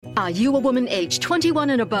Are you a woman aged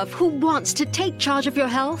 21 and above who wants to take charge of your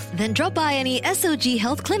health? Then drop by any SOG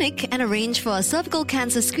Health Clinic and arrange for a cervical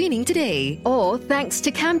cancer screening today. Or, thanks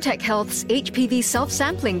to Camtech Health's HPV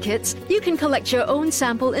self-sampling kits, you can collect your own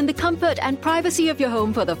sample in the comfort and privacy of your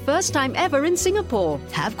home for the first time ever in Singapore.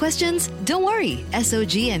 Have questions? Don't worry.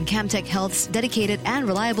 SOG and Camtech Health's dedicated and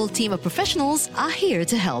reliable team of professionals are here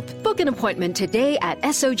to help. Book an appointment today at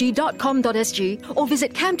sog.com.sg or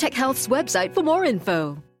visit Camtech Health's website for more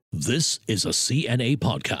info. This is a CNA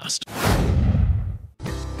podcast.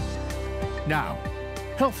 Now,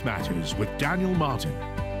 Health Matters with Daniel Martin.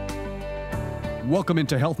 Welcome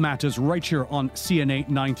into Health Matters right here on CNA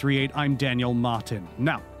 938. I'm Daniel Martin.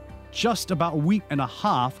 Now, just about a week and a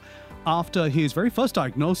half after his very first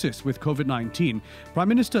diagnosis with COVID-19, Prime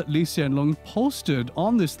Minister Lee Hsien Loong posted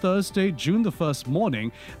on this Thursday, June the 1st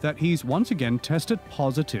morning, that he's once again tested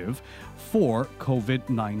positive for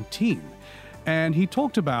COVID-19. And he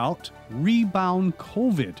talked about rebound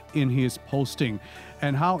COVID in his posting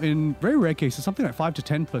and how in very rare cases, something like 5 to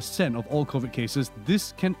 10% of all COVID cases,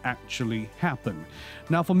 this can actually happen.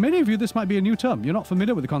 Now, for many of you, this might be a new term. You're not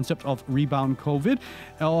familiar with the concept of rebound COVID,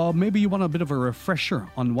 or maybe you want a bit of a refresher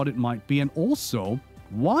on what it might be and also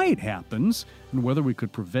why it happens and whether we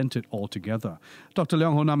could prevent it altogether. Dr.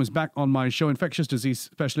 Leong Ho Nam is back on my show, infectious disease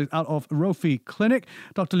specialist out of Rofi Clinic.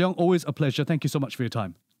 Dr. Leong, always a pleasure. Thank you so much for your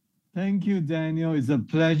time. Thank you, Daniel. It's a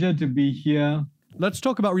pleasure to be here. Let's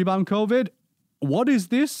talk about rebound COVID. What is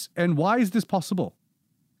this and why is this possible?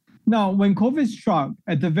 Now, when COVID struck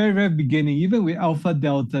at the very, very beginning, even with Alpha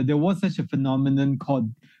Delta, there was such a phenomenon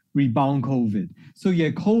called rebound COVID. So you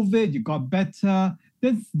had COVID, you got better,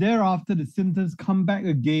 then thereafter the symptoms come back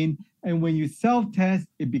again, and when you self-test,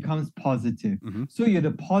 it becomes positive. So you had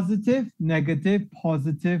a positive, negative,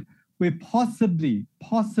 positive, with possibly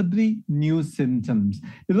new symptoms.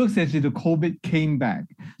 It looks as if the COVID came back.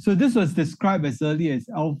 So this was described as early as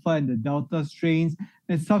Alpha and the Delta strains,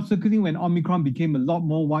 and subsequently when Omicron became a lot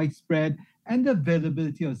more widespread and the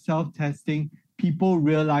availability of self-testing, people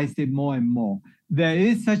realized it more and more. There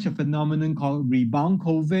is such a phenomenon called rebound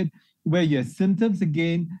COVID, where your symptoms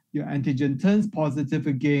again, your antigen turns positive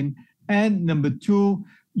again, and number two,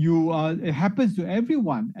 it happens to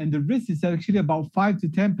everyone, and the risk is actually about 5 to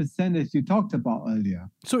 10%, as you talked about earlier.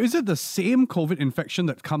 So is it the same COVID infection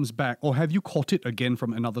that comes back, or have you caught it again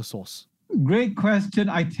from another source? Great question.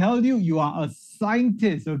 I tell you, you are a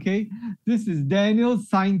scientist, okay? This is Daniel,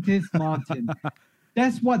 Scientist Martin.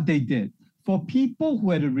 That's what they did. For people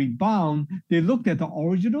who had a rebound, they looked at the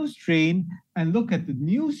original strain and looked at the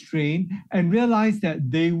new strain and realized that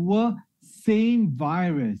they were same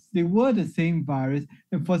virus. They were the same virus,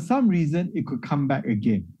 and for some reason, it could come back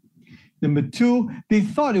again. Number two, they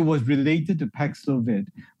thought it was related to Paxlovid.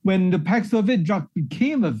 When the Paxlovid drug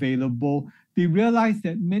became available, they realized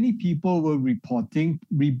that many people were reporting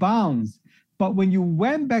rebounds. But when you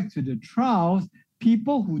went back to the trials,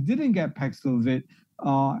 people who didn't get Paxlovid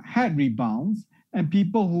had rebounds, and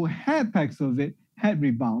people who had Paxlovid had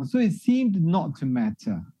rebounds. So it seemed not to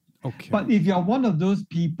matter. Okay. But if you're one of those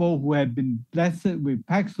people who have been blessed with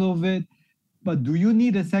Paxlovid, but do you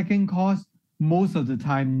need a second course? Most of the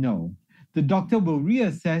time, no. The doctor will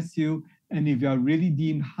reassess you, and if you're really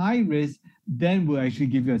deemed high risk, then we'll actually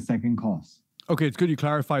give you a second course. Okay, it's good you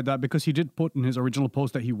clarified that because he did put in his original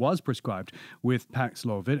post that he was prescribed with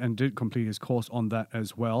Paxlovid and did complete his course on that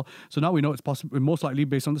as well. So now we know it's possible, most likely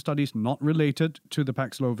based on the studies, not related to the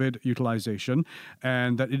Paxlovid utilization,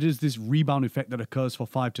 and that it is this rebound effect that occurs for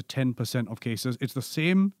 5 to 10% of cases. It's the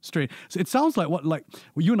same strain. So it sounds like what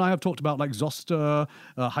you and I have talked about, like zoster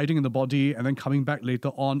hiding in the body and then coming back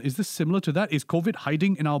later on. Is this similar to that? Is COVID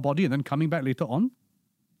hiding in our body and then coming back later on?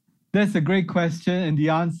 That's a great question. And the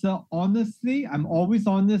answer, honestly, I'm always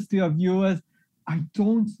honest to your viewers, I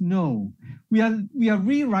don't know. We are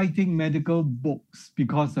rewriting medical books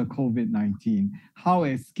because of COVID-19, how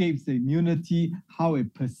it escapes the immunity, how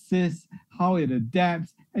it persists, how it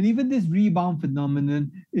adapts. And even this rebound phenomenon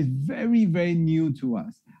is very, very new to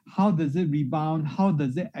us. How does it rebound? How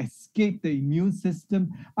does it escape the immune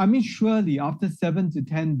system? I mean, surely after 7 to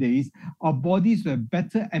 10 days, our bodies will have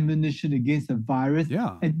better ammunition against the virus,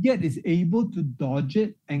 and yet is able to dodge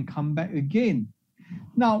it and come back again.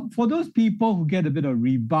 Now, for those people who get a bit of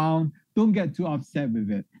rebound, don't get too upset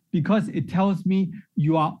with it, because it tells me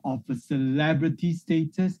you are of a celebrity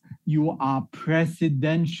status, you are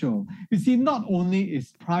presidential. You see, not only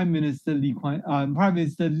is Prime Minister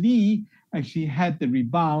Lee actually had the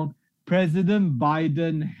rebound, President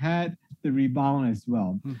Biden had the rebound as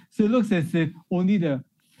well. So it looks as if only the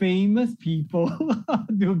famous people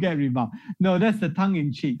do get rebound. No, that's the tongue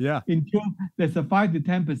in cheek. Yeah. In truth, there's a 5 to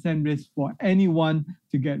 10% risk for anyone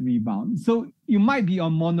to get rebound. So you might be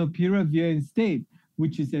on molnupiravir instead,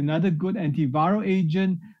 which is another good antiviral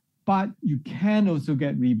agent, but you can also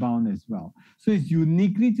get rebound as well. So it's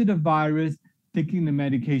uniquely to the virus, taking the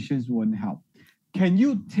medications won't help. Can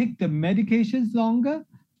you take the medications longer?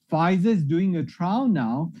 Pfizer is doing a trial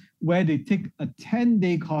now where they take a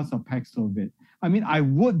 10-day course of Paxlovid. I mean, I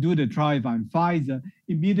would do the trial if I'm Pfizer.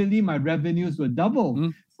 Immediately, my revenues will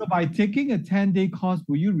double. So by taking a 10-day course,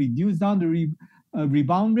 will you reduce down the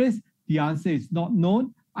rebound risk? The answer is not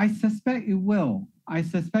known. I suspect it will.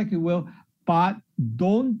 But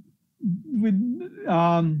don't.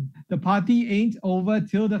 The party ain't over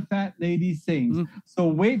till the fat lady sings. So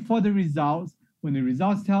wait for the results. When the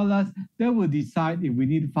results tell us, then we'll decide if we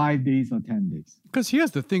need 5 days or 10 days. Because here's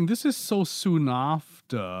the thing, this is so soon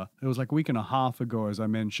after. It was like a week and a half ago, as I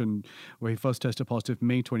mentioned, where he first tested positive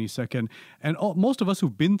May 22nd. And most of us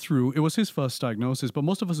who've been through, it was his first diagnosis, but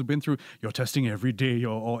most of us who've been through, you're testing every day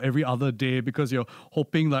or every other day because you're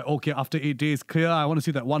hoping like, okay, after 8 days, clear, I want to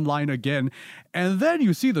see that one line again. And then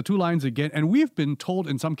you see the 2 lines again. And we've been told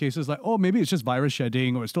in some cases like, oh, maybe it's just virus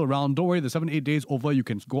shedding or it's still around. Don't worry, the 7-8 days over, you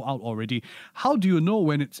can go out already. How do you know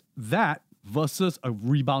when it's that versus a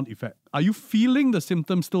rebound effect? Are you feeling the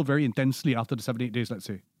symptoms still very intensely after the 7-8 days, let's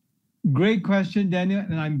say? Great question, Daniel,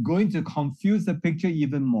 and I'm going to confuse the picture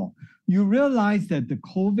even more. You realize that the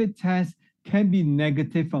COVID test can be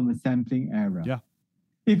negative from a sampling error. Yeah.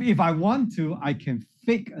 If I want to, I can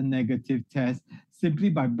fake a negative test simply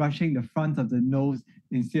by brushing the front of the nose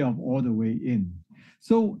instead of all the way in.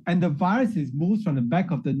 So, and the virus moves from the back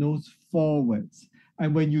of the nose forwards.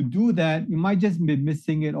 And when you do that, you might just be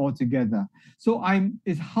missing it altogether. So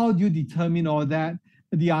it's how do you determine all that?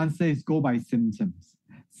 The answer is go by symptoms.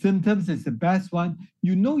 Symptoms is the best one.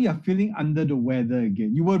 You know you're feeling under the weather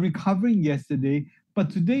again. You were recovering yesterday, but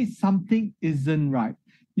today something isn't right.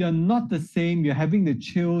 You're not the same. You're having the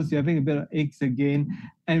chills. You're having a bit of aches again.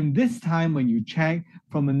 And this time when you check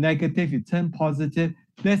from a negative, you turn positive,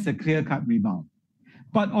 there's a clear-cut rebound.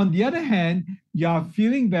 But on the other hand, you're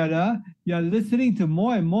feeling better. You're listening to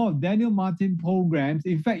more and more of Daniel Martin programs.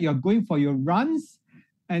 In fact, you're going for your runs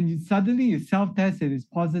and suddenly you self-test and it's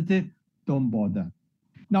positive. Don't bother.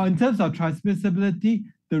 Now, in terms of transmissibility,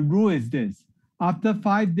 the rule is this. After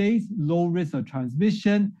 5 days, low risk of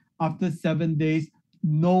transmission. After 7 days,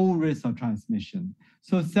 no risk of transmission.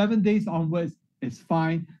 So 7 days onwards is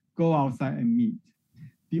fine. Go outside and meet.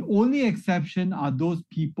 The only exception are those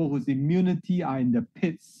people whose immunity are in the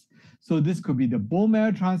pits. So this could be the bone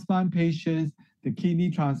marrow transplant patients, the kidney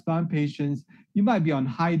transplant patients. You might be on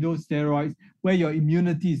high-dose steroids where your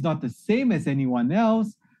immunity is not the same as anyone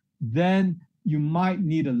else. Then you might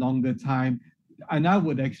need a longer time. And I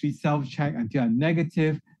would actually self-check until I'm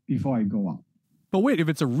negative before I go out. But wait, if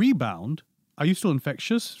it's a rebound, are you still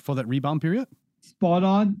infectious for that rebound period? Spot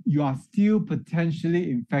on. You are still potentially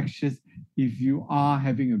infectious if you are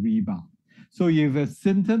having a rebound. So if you have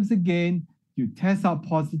symptoms again, you test out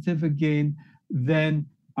positive again, then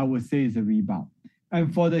I would say it's a rebound.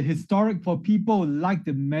 And for the historic, for people who like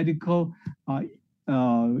the medical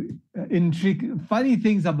intrigue, funny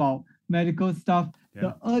things about medical stuff,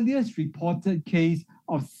 the earliest reported case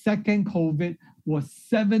of second COVID was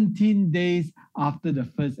 17 days after the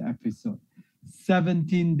first episode.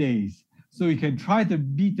 17 days. So you can try to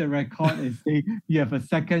beat the record and say you have a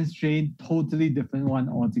second strain, totally different one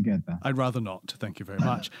altogether. I'd rather not. Thank you very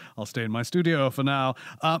much. I'll stay in my studio for now.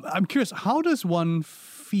 I'm curious, how does one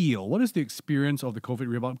feel? What is the experience of the COVID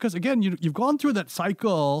rebound? Because again, you've gone through that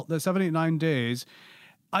cycle, the 7, 8, 9 days.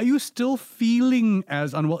 Are you still feeling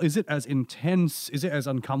as unwell? Is it as intense? Is it as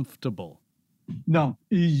uncomfortable? No,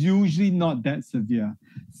 it's usually not that severe.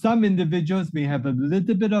 Some individuals may have a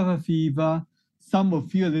little bit of a fever. Some will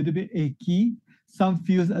feel a little bit achy. Some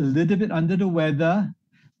feels a little bit under the weather.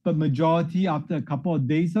 But majority, after a couple of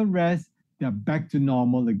days of rest, they're back to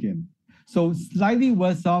normal again. So slightly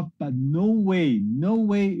worse off, but no way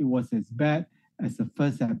it was as bad as the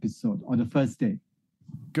first episode or the first day.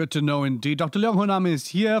 Good to know indeed. Dr. Leong Ho Nam is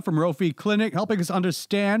here from Rofi Clinic, helping us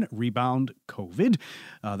understand rebound COVID.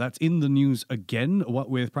 That's in the news again, what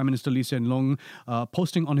with Prime Minister Lee Hsien Loong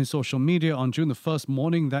posting on his social media on June the 1st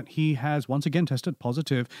morning that he has once again tested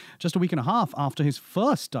positive just a week and a half after his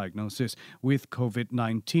first diagnosis with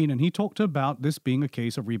COVID-19. And he talked about this being a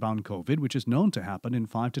case of rebound COVID, which is known to happen in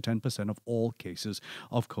 5 to 10% of all cases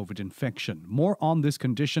of COVID infection. More on this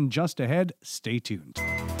condition just ahead. Stay tuned.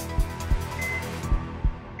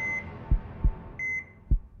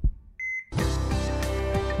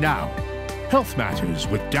 Now, Health Matters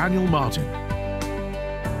with Daniel Martin.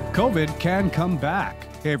 COVID can come back.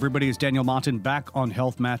 Hey everybody, it's Daniel Martin back on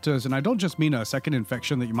Health Matters, and I don't just mean a second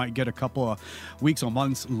infection that you might get a couple of weeks or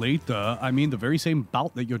months later. I mean the very same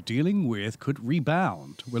bout that you're dealing with could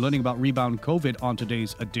rebound. We're learning about rebound COVID on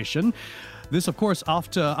today's edition. This, of course,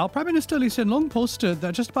 after our Prime Minister Lee Hsien Loong posted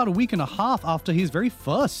that just about a week and a half after his very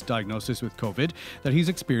first diagnosis with COVID, that he's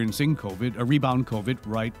experiencing a rebound COVID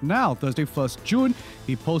right now. Thursday, 1st June,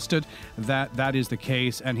 he posted that that is the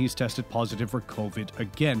case and he's tested positive for COVID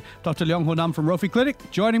again. Dr. Leong Ho Nam from Rofi Clinic,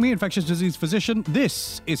 joining me, infectious disease physician.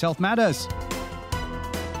 This is Health Matters.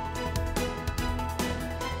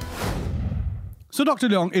 So, Dr.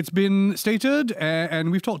 Leong, it's been stated,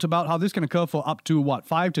 and we've talked about how this can occur for up to,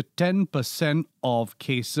 5 to 10% of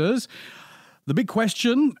cases. The big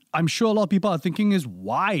question, I'm sure a lot of people are thinking, is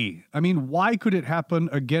why? I mean, why could it happen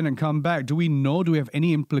again and come back? Do we know? Do we have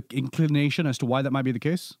any inclination as to why that might be the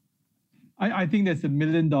case? I think that's $1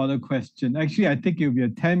 million question. Actually, I think it will be a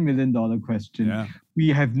 $10 million question. Yeah. We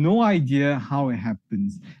have no idea how it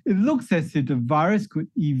happens. It looks as if the virus could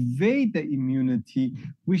evade the immunity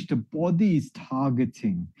which the body is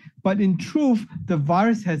targeting. But in truth, the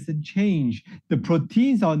virus hasn't changed. The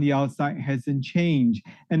proteins on the outside hasn't changed.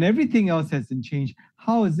 And everything else hasn't changed.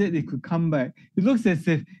 How is it could come back? It looks as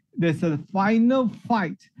if there's a final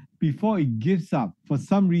fight before it gives up. For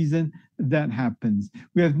some reason, that happens.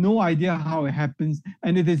 We have no idea how it happens.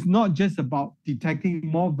 And it is not just about detecting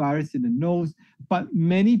more virus in the nose, but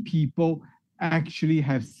many people actually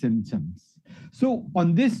have symptoms. So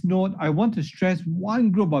on this note, I want to stress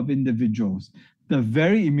one group of individuals, the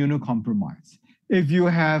very immunocompromised. If you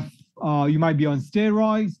have, you might be on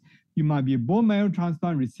steroids, you might be a bone marrow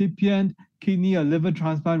transplant recipient, kidney or liver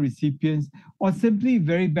transplant recipients, or simply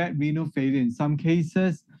very bad renal failure in some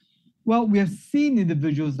cases. Well, we have seen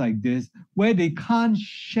individuals like this where they can't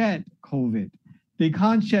shed COVID. They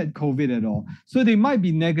can't shed COVID at all. So they might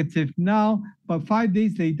be negative now, but 5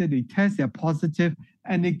 days later, they test, they're positive,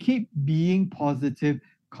 and they keep being positive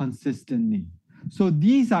consistently. So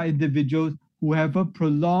these are individuals who have a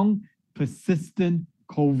prolonged, persistent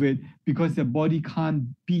COVID because their body can't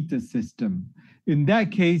beat the system. In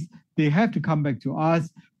that case, they have to come back to us.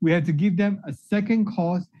 We have to give them a second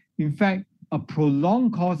course. In fact, a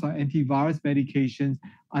prolonged course of antivirus medications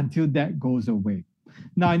until that goes away.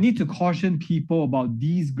 Now, I need to caution people about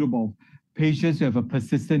these group of patients who have a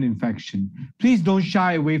persistent infection. Please don't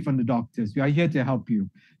shy away from the doctors. We are here to help you.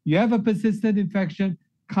 You have a persistent infection,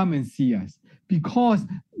 come and see us. Because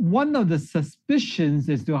one of the suspicions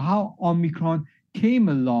as to how Omicron came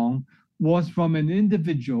along was from an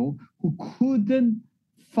individual who couldn't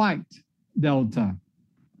fight Delta.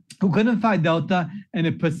 And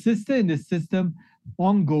it persisted in the system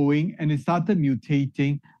ongoing, and it started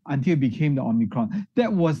mutating until it became the Omicron.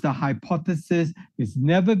 That was the hypothesis. It's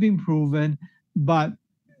never been proven, but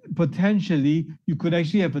potentially you could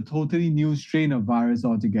actually have a totally new strain of virus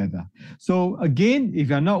altogether. So again, if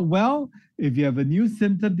you're not well, if you have a new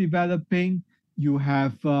symptom developing, you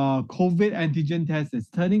have COVID antigen test that's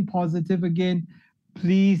turning positive again,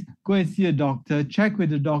 please go and see a doctor, check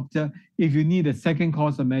with the doctor. If you need a second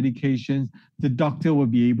course of medications, the doctor will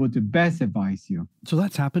be able to best advise you. So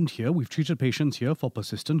that's happened here. We've treated patients here for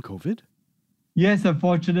persistent COVID. Yes,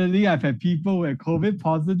 unfortunately, I've had people who are COVID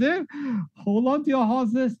positive. Hold on to your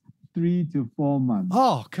horses, 3 to 4 months.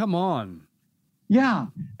 Oh, come on. Yeah,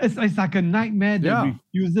 it's like a nightmare that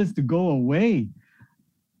refuses to go away.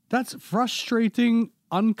 That's frustrating,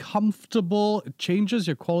 uncomfortable. It changes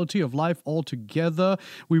your quality of life altogether.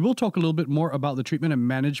 We will talk a little bit more about the treatment and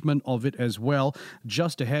management of it as well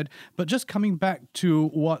just ahead. But just coming back to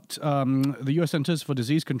what the U.S. Centers for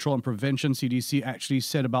Disease Control and Prevention, CDC, actually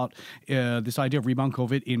said about this idea of rebound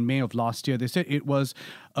COVID in May of last year. They said it was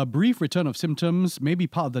a brief return of symptoms, maybe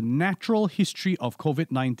part of the natural history of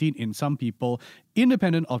COVID-19 in some people,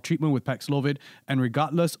 independent of treatment with Paxlovid and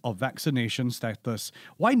regardless of vaccination status.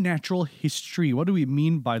 Why natural history? What do we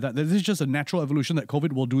mean by that? This is just a natural evolution that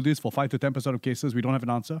COVID will do this for 5 to 10% of cases. We don't have an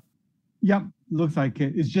answer. Yep, looks like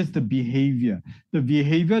it. It's just the behavior. The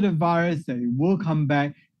behavior of the virus, that it will come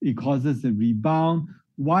back, it causes a rebound.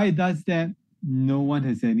 Why it does that? No one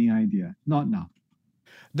has any idea. Not now.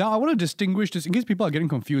 Now, I want to distinguish this in case people are getting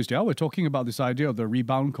confused. Yeah, we're talking about this idea of the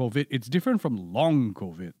rebound COVID. It's different from long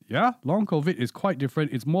COVID. Yeah, long COVID is quite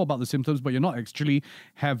different. It's more about the symptoms, but you're not actually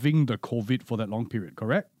having the COVID for that long period,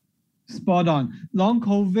 correct? Spot on. Long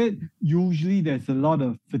COVID, usually there's a lot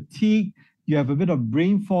of fatigue. you have a bit of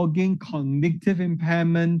brain fogging, cognitive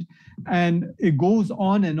impairment, and it goes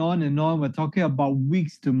on and on and on. We're talking about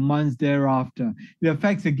weeks to months thereafter. It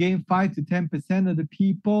affects again 5 to 10% of the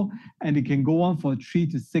people, and it can go on for 3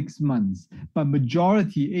 to 6 months. But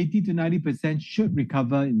majority, 80 to 90%, should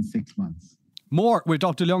recover in 6 months. More with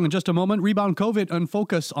Dr. Leong in just a moment. Rebound COVID and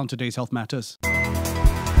focus on today's Health Matters.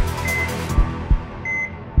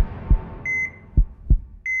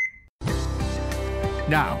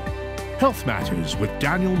 Now, Health Matters with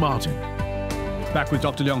Daniel Martin. Back with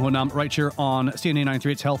Dr. Leong Honam right here on CNA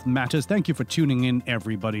 938's Health Matters. Thank you for tuning in,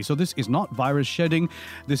 everybody. So this is not virus shedding.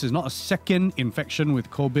 This is not a second infection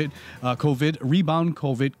with COVID. Rebound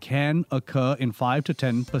COVID can occur in 5 to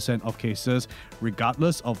 10% of cases,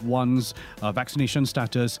 regardless of one's vaccination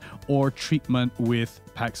status or treatment with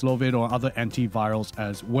Paxlovid or other antivirals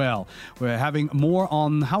as well. We're having more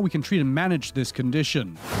on how we can treat and manage this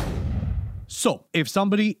condition. So if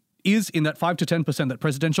somebody is in that 5 to 10%, that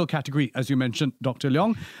presidential category, as you mentioned, Dr.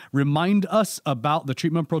 Leong, remind us about the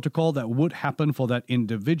treatment protocol that would happen for that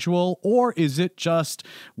individual, or is it just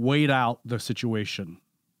wait out the situation?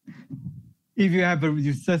 If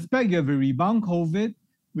you suspect you have a rebound COVID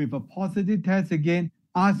with a positive test again,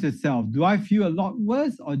 ask yourself, do I feel a lot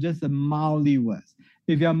worse or just a mildly worse?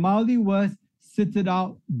 If you're mildly worse, sit it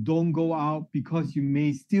out, don't go out because you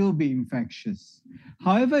may still be infectious.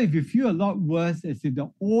 However, if you feel a lot worse, as if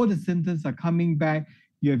all the symptoms are coming back,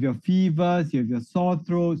 you have your fevers, you have your sore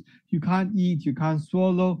throats, you can't eat, you can't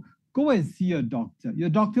swallow, go and see your doctor. Your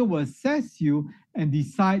doctor will assess you and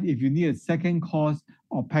decide if you need a second course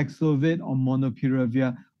of Paxlovid or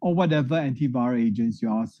Molnupiravir or whatever antiviral agents you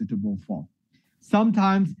are suitable for.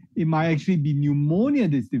 Sometimes it might actually be pneumonia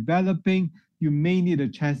that's developing. You may need a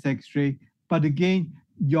chest x-ray. But again,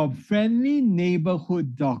 your friendly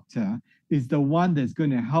neighborhood doctor is the one that's going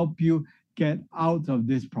to help you get out of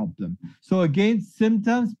this problem. So again,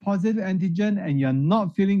 symptoms, positive antigen, and you're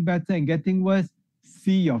not feeling better and getting worse,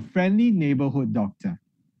 see your friendly neighborhood doctor.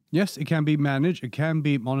 Yes, it can be managed. It can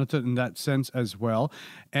be monitored in that sense as well.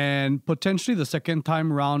 And potentially the second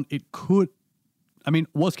time around, it could,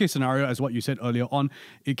 worst case scenario, as what you said earlier on,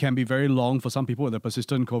 it can be very long for some people with a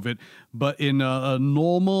persistent COVID. But in a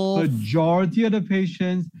normal... Majority of the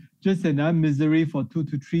patients, just another misery for 2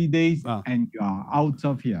 to 3 days, and you are out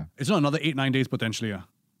of here. It's not another 8-9 days potentially,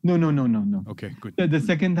 No. Okay, good. The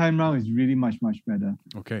second time round is really much, much better.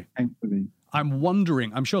 Okay. Thankfully. I'm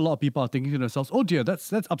wondering, I'm sure a lot of people are thinking to themselves, oh dear,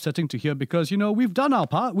 that's upsetting to hear because, we've done our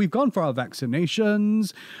part. We've gone for our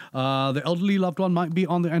vaccinations. The elderly loved one might be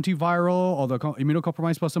on the antiviral or the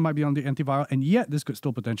immunocompromised person might be on the antiviral, and yet this could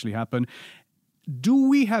still potentially happen. Do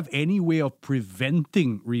we have any way of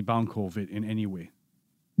preventing rebound COVID in any way?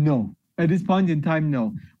 No. At this point in time,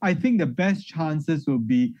 no. I think the best chances will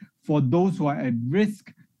be for those who are at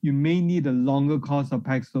risk, you may need a longer course of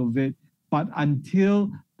Paxlovid, but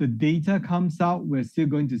until the data comes out, we're still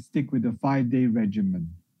going to stick with the 5-day regimen.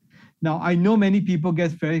 Now, I know many people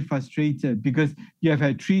get very frustrated because you have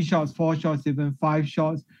had 3 shots, 4 shots, even 5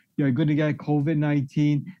 shots. You're going to get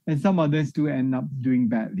COVID-19, and some others do end up doing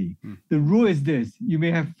badly. The rule is this: you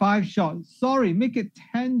may have 5 shots. Sorry, make it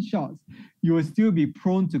 10 shots. You will still be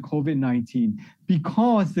prone to COVID-19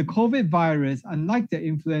 because the COVID virus, unlike the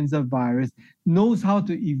influenza virus, knows how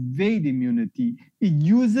to evade immunity. It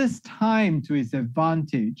uses time to its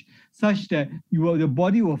advantage such that the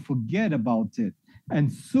body will forget about it,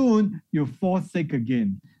 and soon you'll fall sick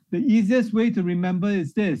again. The easiest way to remember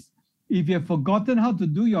is this: if you've forgotten how to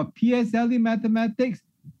do your PSLE mathematics,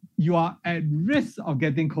 you are at risk of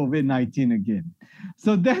getting COVID-19 again.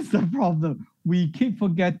 So that's the problem. We keep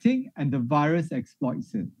forgetting and the virus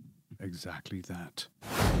exploits it. Exactly that.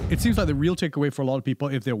 It seems like the real takeaway for a lot of people,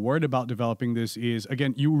 if they're worried about developing this, is,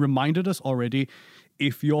 again, you reminded us already,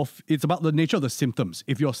 it's about the nature of the symptoms.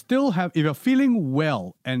 If you're feeling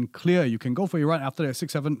well and clear, you can go for your run after that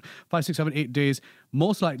 5, 6, 7, 8 days.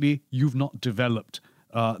 Most likely, you've not developed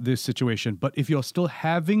this situation. But if you're still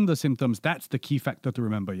having the symptoms, that's the key factor to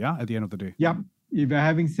remember, yeah, at the end of the day. Yep. If you're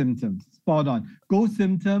having symptoms, spot on. Go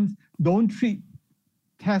symptoms, don't treat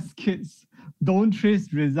test kits, don't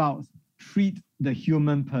trace results, treat the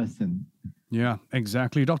human person. Yeah,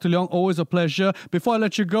 exactly. Dr. Leong, always a pleasure. Before I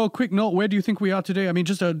let you go, quick note, where do you think we are today?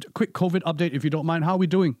 Just a quick COVID update, if you don't mind. How are we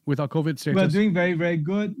doing with our COVID status? We're doing very, very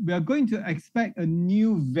good. We are going to expect a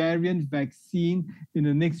new variant vaccine in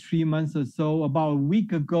the next 3 months or so. About a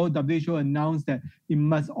week ago, WHO announced that it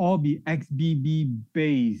must all be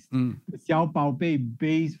XBB-based. The 小宝贝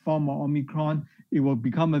based form of Omicron, it will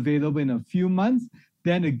become available in a few months.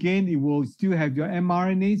 Then again, it will still have your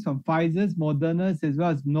mRNAs from Pfizer's, Moderna's, as well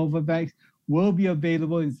as Novavax will be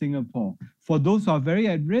available in Singapore. For those who are very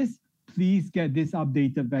at risk, please get these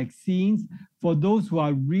updated vaccines. For those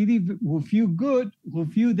who feel good, who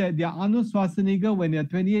feel that they're Arnold Schwarzenegger when they're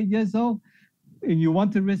 28 years old, and you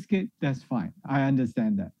want to risk it, that's fine. I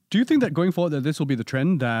understand that. Do you think that going forward that this will be the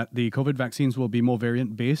trend, that the COVID vaccines will be more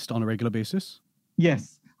variant-based on a regular basis?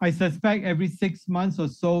 Yes. I suspect every 6 months or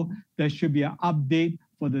so, there should be an update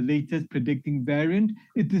for the latest predicting variant.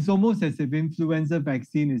 It is almost as if influenza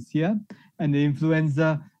vaccine is here, and the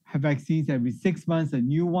influenza vaccines every 6 months, a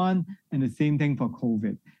new one, and the same thing for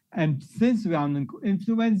COVID. And since we are on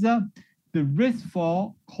influenza, the risk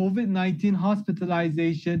for COVID-19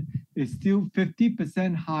 hospitalization is still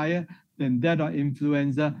 50% higher than that of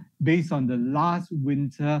influenza based on the last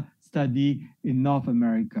winter study in North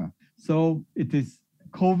America. So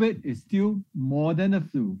COVID is still more than a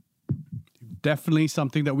flu. Definitely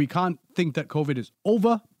something that we can't think that COVID is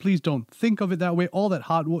over. Please don't think of it that way. All that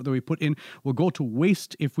hard work that we put in will go to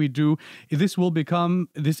waste if we do. This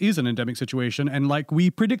is an endemic situation. And like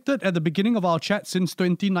we predicted at the beginning of our chat since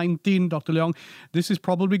 2019, Dr. Leong, this is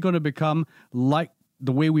probably going to become like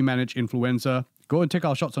the way we manage influenza. Go and take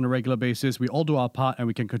our shots on a regular basis. We all do our part and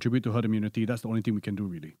we can contribute to herd immunity. That's the only thing we can do,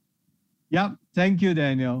 really. Yep. Thank you,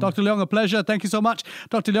 Daniel. Dr. Leong, a pleasure. Thank you so much.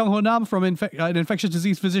 Dr. Leong Ho Nam, an infectious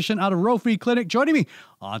disease physician out of Roe Free Clinic, joining me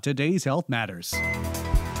on today's Health Matters.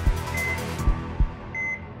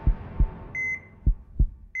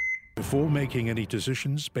 Before making any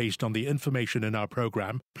decisions based on the information in our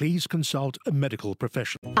program, please consult a medical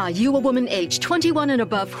professional. Are you a woman aged 21 and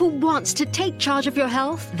above who wants to take charge of your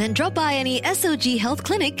health? Then drop by any SOG Health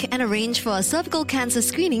Clinic and arrange for a cervical cancer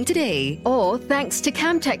screening today. Or, thanks to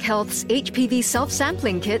Camtech Health's HPV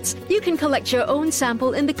self-sampling kits, you can collect your own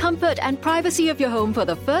sample in the comfort and privacy of your home for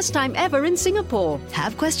the first time ever in Singapore.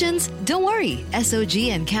 Have questions? Don't worry. SOG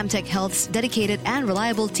and Camtech Health's dedicated and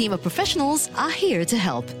reliable team of professionals are here to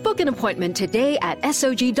help. Book an appointment today at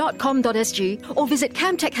sog.com.sg or visit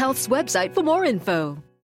Camtech Health's website for more info.